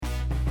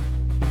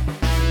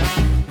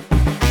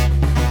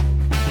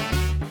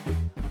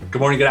Good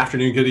morning, good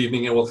afternoon, good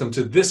evening, and welcome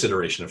to this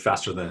iteration of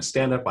Faster Than a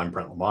Stand-Up. I'm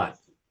Brent Lamont.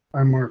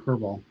 I'm Mark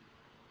Herbal.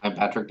 I'm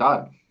Patrick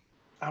Dodd.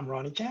 I'm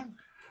Ronnie Chan.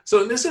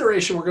 So in this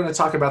iteration, we're going to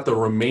talk about the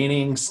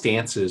remaining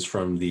stances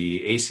from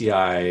the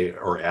ACI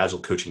or Agile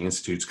Coaching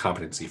Institute's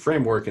competency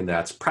framework, and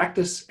that's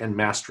practice and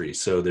mastery.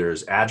 So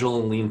there's Agile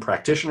and Lean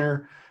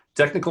practitioner,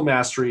 technical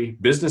mastery,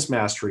 business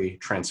mastery,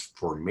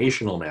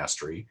 transformational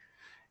mastery.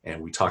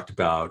 And we talked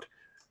about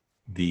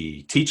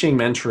the teaching,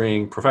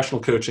 mentoring,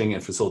 professional coaching,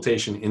 and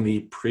facilitation in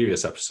the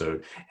previous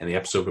episode. And the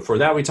episode before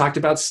that, we talked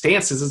about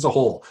stances as a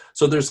whole.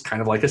 So there's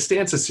kind of like a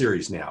stances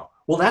series now.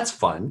 Well, that's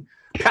fun.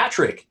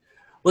 Patrick,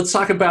 let's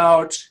talk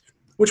about,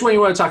 which one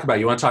you want to talk about?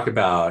 You want to talk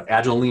about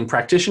Agile and Lean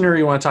practitioner, or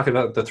you want to talk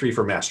about the three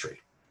for mastery?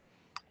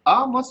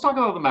 Let's talk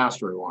about the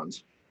mastery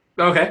ones.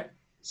 Okay.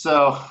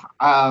 So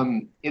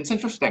it's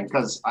interesting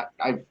because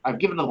I've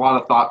given a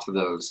lot of thought to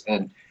those,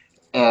 and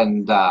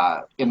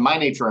in my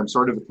nature, I'm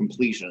sort of a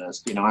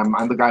completionist. You know,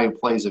 I'm the guy who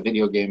plays a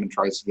video game and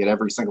tries to get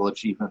every single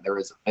achievement there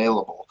is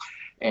available.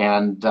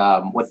 And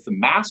with the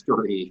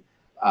mastery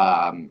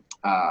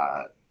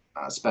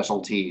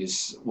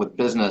specialties, with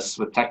business,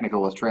 with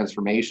technical, with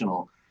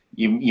transformational,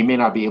 you may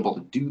not be able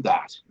to do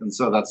that. And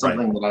so that's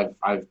something that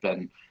I've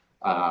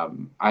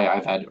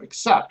had to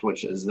accept,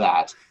 which is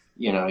that,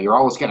 you know, you're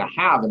always going to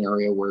have an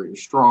area where you're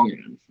strong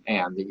in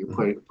and that you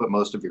put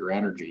most of your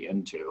energy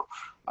into.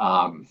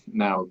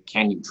 Now,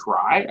 can you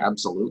try?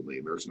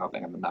 Absolutely. There's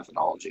nothing in the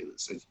methodology that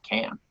says you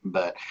can,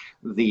 but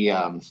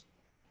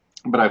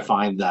I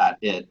find that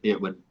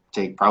it would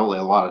take probably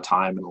a lot of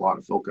time and a lot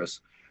of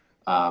focus.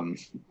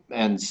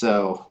 And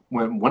so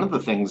one of the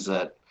things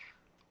that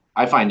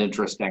I find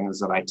interesting is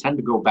that I tend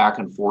to go back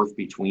and forth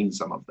between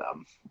some of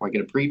them. Like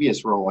in a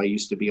previous role, I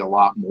used to be a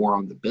lot more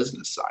on the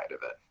business side of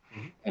it.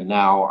 Mm-hmm. And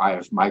now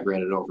I've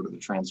migrated over to the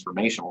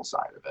transformational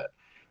side of it.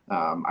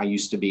 I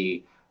used to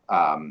be,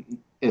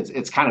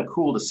 it's kind of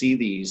cool to see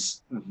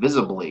these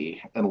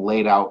visibly and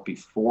laid out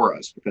before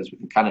us because we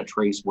can kind of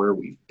trace where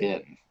we've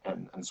been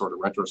and sort of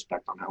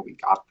retrospect on how we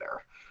got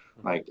there.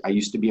 Like I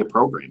used to be a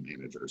program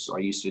manager, so I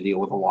used to deal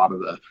with a lot of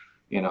the,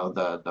 you know,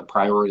 the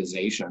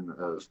prioritization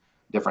of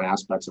different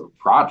aspects of a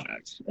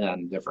project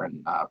and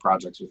different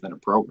projects within a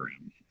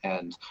program.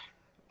 And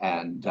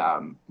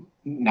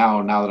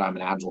now that I'm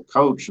an Agile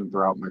coach and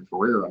throughout my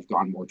career, I've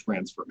gone more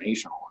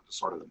transformational into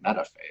sort of the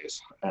meta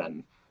phase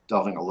and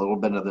delving a little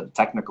bit of the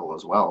technical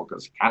as well,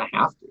 because you kind of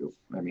have to.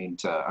 I mean,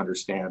 to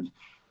understand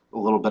a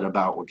little bit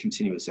about what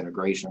continuous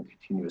integration,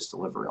 continuous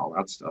delivery, all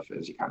that stuff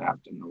is, you kind of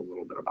have to know a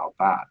little bit about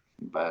that.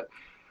 But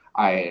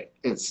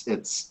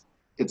it's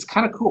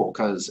kind of cool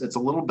because it's a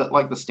little bit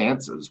like the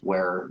stances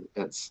where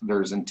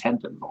there's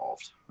intent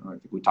involved. I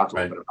think we talked a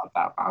little bit about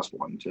that last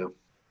one too.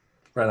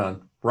 Right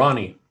on.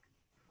 Ronnie.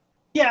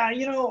 Yeah,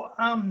 you know,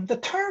 the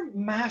term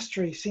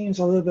mastery seems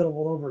a little bit of an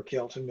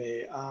overkill to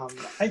me.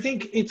 I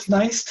think it's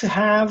nice to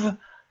have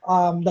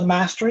the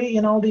mastery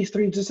in all these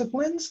three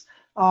disciplines.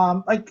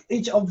 Like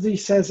each of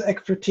these says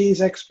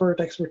expertise,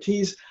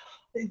 expertise.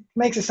 It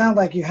makes it sound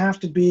like you have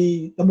to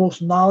be the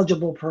most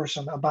knowledgeable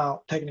person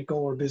about technical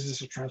or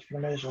business or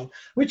transformation,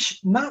 which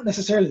not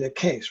necessarily the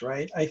case,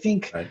 right? I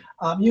think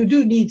you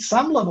do need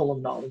some level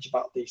of knowledge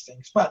about these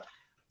things, but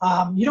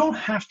you don't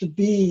have to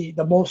be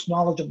the most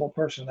knowledgeable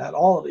person at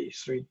all of these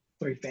three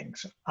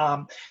things.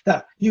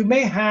 That you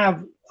may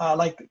have,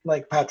 like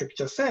Patrick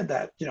just said,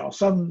 that you know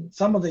some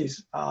of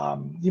these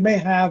you may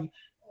have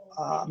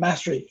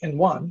mastery in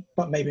one,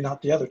 but maybe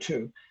not the other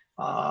two.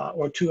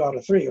 Or 2 out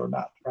of 3 or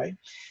not, right?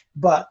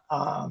 But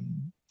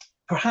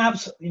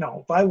perhaps, you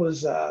know, if I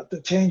was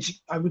to change,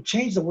 I would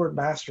change the word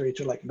mastery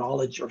to like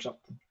knowledge or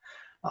something.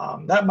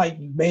 That might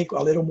make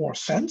a little more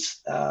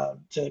sense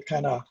to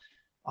kind of,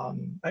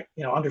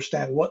 you know,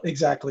 understand what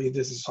exactly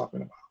this is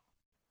talking about.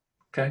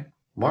 Okay.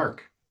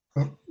 Mark.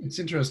 Well, it's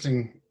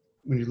interesting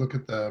when you look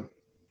at the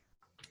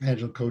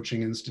Agile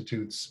Coaching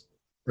Institute's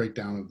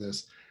breakdown of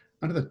this.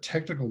 Under the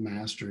technical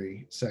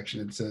mastery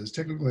section, it says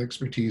technical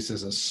expertise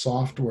is a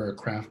software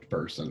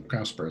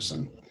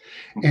craftsperson.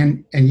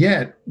 And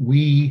yet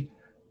we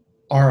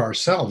are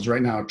ourselves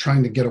right now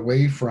trying to get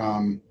away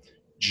from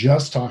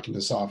just talking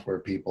to software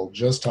people,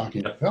 just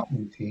talking to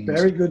development teams.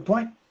 Very good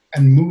point.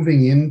 And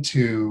moving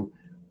into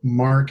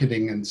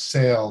marketing and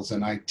sales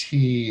and IT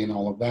and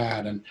all of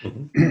that. And,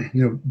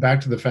 you know, back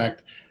to the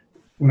fact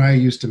when I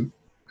used to,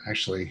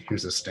 actually,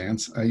 here's a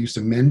stance. I used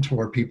to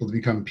mentor people to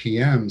become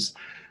PMs.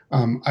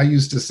 I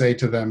used to say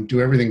to them,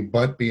 do everything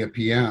but be a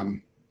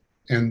PM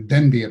and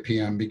then be a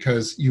PM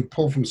because you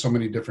pull from so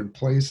many different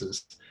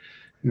places.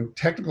 You know,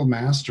 technical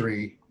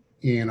mastery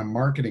in a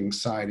marketing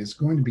side is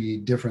going to be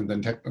different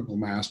than technical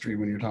mastery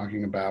when you're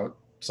talking about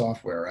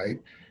software,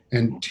 right?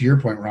 And to your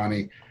point,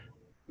 Ronnie,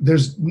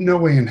 there's no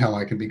way in hell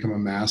I can become a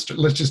master.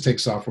 Let's just take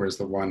software as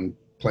the one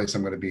place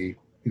I'm going to be,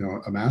 you know,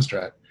 a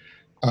master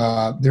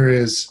at. There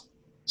is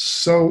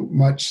so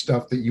much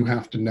stuff that you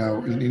have to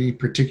know in any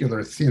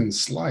particular thin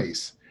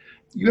slice.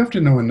 You have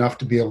to know enough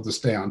to be able to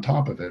stay on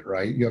top of it,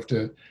 right? You have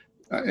to,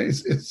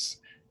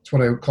 It's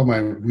what I would call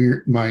my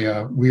weird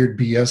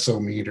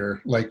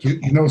BS-o-meter. Like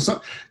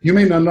you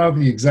may not know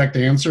the exact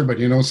answer, but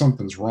you know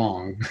something's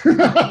wrong.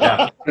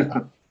 Yeah.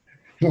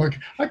 Like,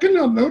 I could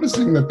not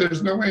noticing that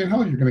there's no way in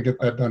hell you're going to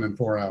get that done in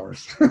 4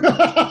 hours. Well,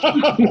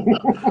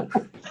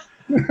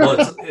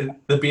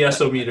 the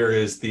BS-o-meter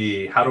is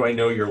the how do I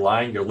know you're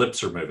lying? Your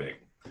lips are moving.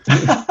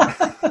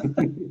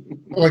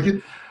 Like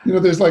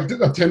there's like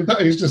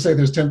I used to say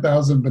there's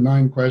 10,000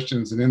 benign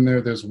questions, and in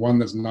there's one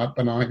that's not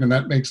benign, and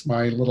that makes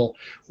my little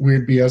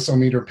weird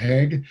BS-o-meter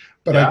peg.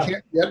 But Yeah. I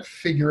can't yet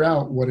figure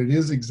out what it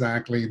is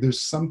exactly.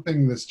 There's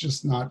something that's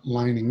just not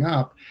lining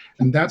up,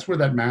 and that's where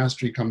that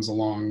mastery comes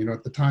along.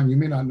 At the time you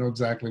may not know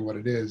exactly what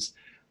it is,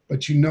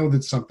 but you know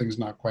that something's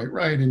not quite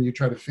right, and you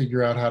try to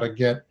figure out how to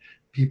get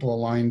people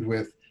aligned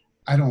with,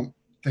 I don't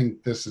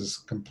think this is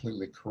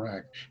completely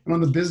correct. And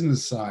on the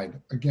business side,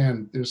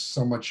 again, there's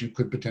so much you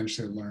could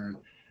potentially learn.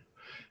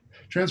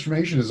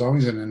 Transformation is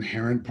always an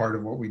inherent part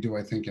of what we do,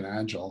 I think, in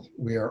Agile.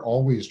 We are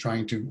always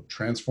trying to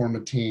transform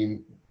a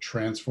team,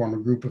 transform a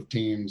group of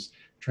teams,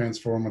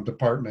 transform a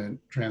department,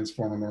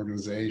 transform an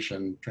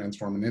organization,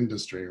 transform an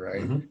industry,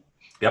 right? Mm-hmm.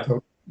 Yep.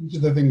 So each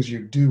of the things you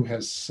do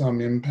has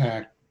some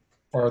impact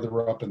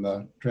farther up in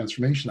the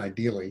transformation,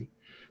 ideally.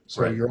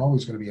 So Right. you're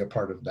always going to be a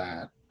part of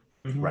that.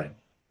 Right.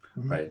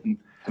 Right.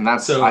 And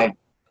that's So, go I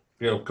was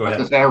ahead.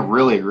 gonna Say I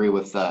really agree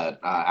with the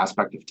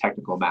aspect of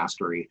technical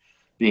mastery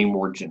being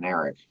more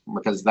generic,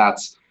 because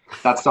that's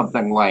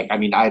something like, I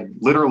mean, I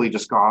literally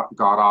just got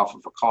off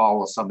of a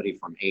call with somebody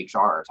from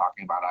HR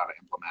talking about how to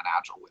implement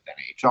Agile within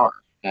HR,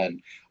 and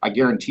I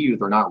guarantee you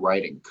they're not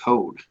writing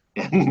code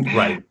in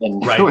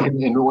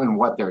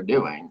what they're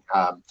doing.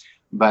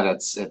 But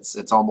it's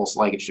almost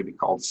like it should be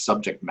called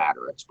subject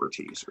matter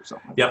expertise or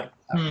something. Yep.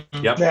 Like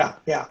that. Yep.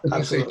 Yeah,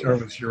 absolutely. HR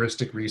was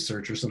heuristic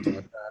research or something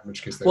like that, in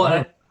which case they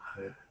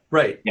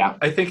Right. Yeah.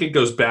 I think it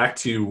goes back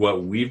to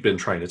what we've been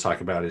trying to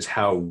talk about, is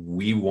how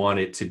we want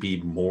it to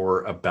be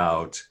more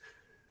about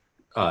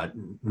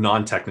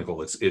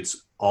non-technical.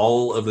 It's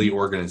all of the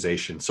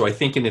organization. So I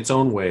think in its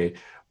own way,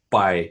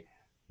 by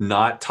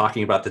not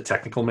talking about the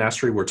technical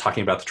mastery, we're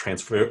talking about the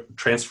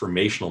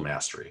transformational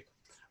mastery,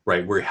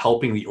 right? We're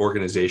helping the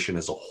organization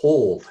as a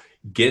whole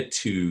get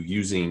to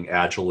using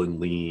Agile and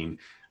Lean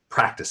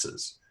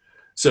practices.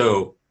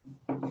 So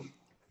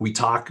we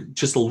talk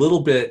just a little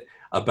bit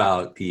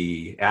about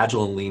the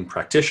Agile and Lean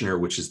practitioner,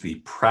 which is the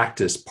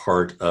practice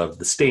part of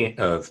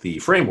the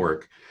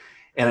framework.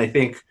 And I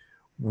think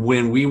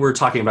when we were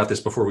talking about this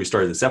before we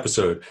started this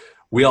episode,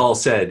 we all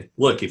said,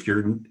 look, if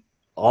you're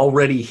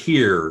already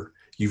here,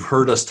 you've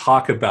heard us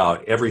talk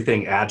about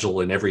everything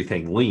Agile and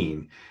everything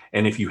Lean.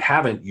 And if you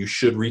haven't, you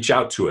should reach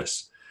out to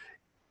us,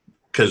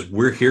 because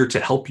we're here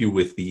to help you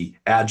with the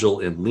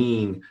Agile and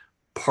Lean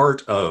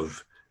part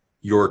of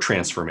your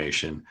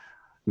transformation.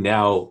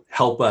 Now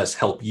help us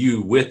help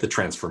you with the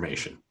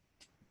transformation.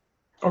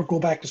 Or go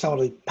back to some of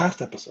the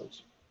past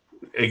episodes.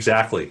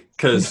 Exactly,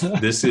 because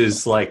this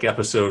is like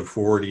episode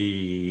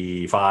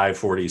 45,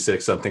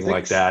 46, something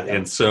like that. Yeah.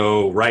 And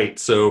so, right.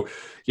 So,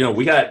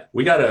 we got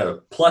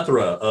a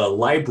plethora, a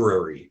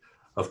library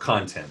of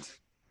content.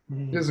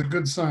 It is a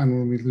good sign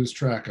when we lose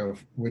track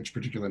of which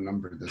particular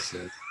number this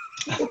is.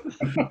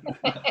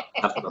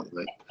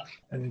 Definitely.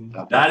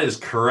 That is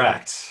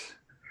correct.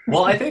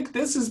 Well, I think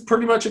this is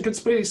pretty much a good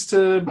space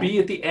to be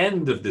at the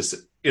end of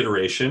this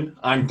iteration.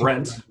 I'm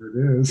Brent.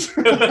 It is.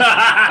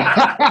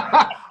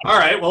 All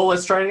right, well,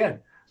 let's try it again.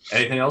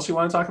 Anything else you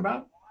want to talk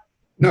about?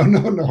 No.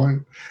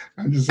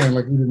 I'm just saying,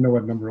 like, we didn't know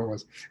what number it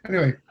was.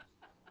 Anyway.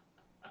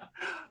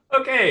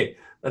 Okay,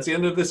 that's the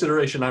end of this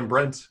iteration. I'm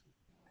Brent.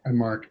 I'm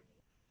Mark.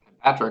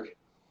 Patrick.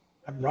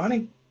 I'm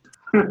Ronnie.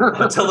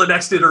 Until the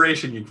next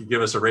iteration, you can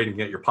give us a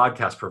rating at your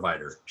podcast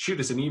provider.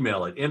 Shoot us an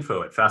email at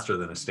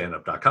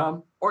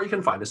info@fasterthanastandup.com, or you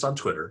can find us on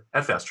Twitter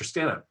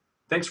 @fasterstandup.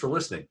 Thanks for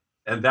listening.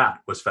 And that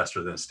was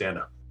Faster Than a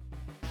Stand-Up.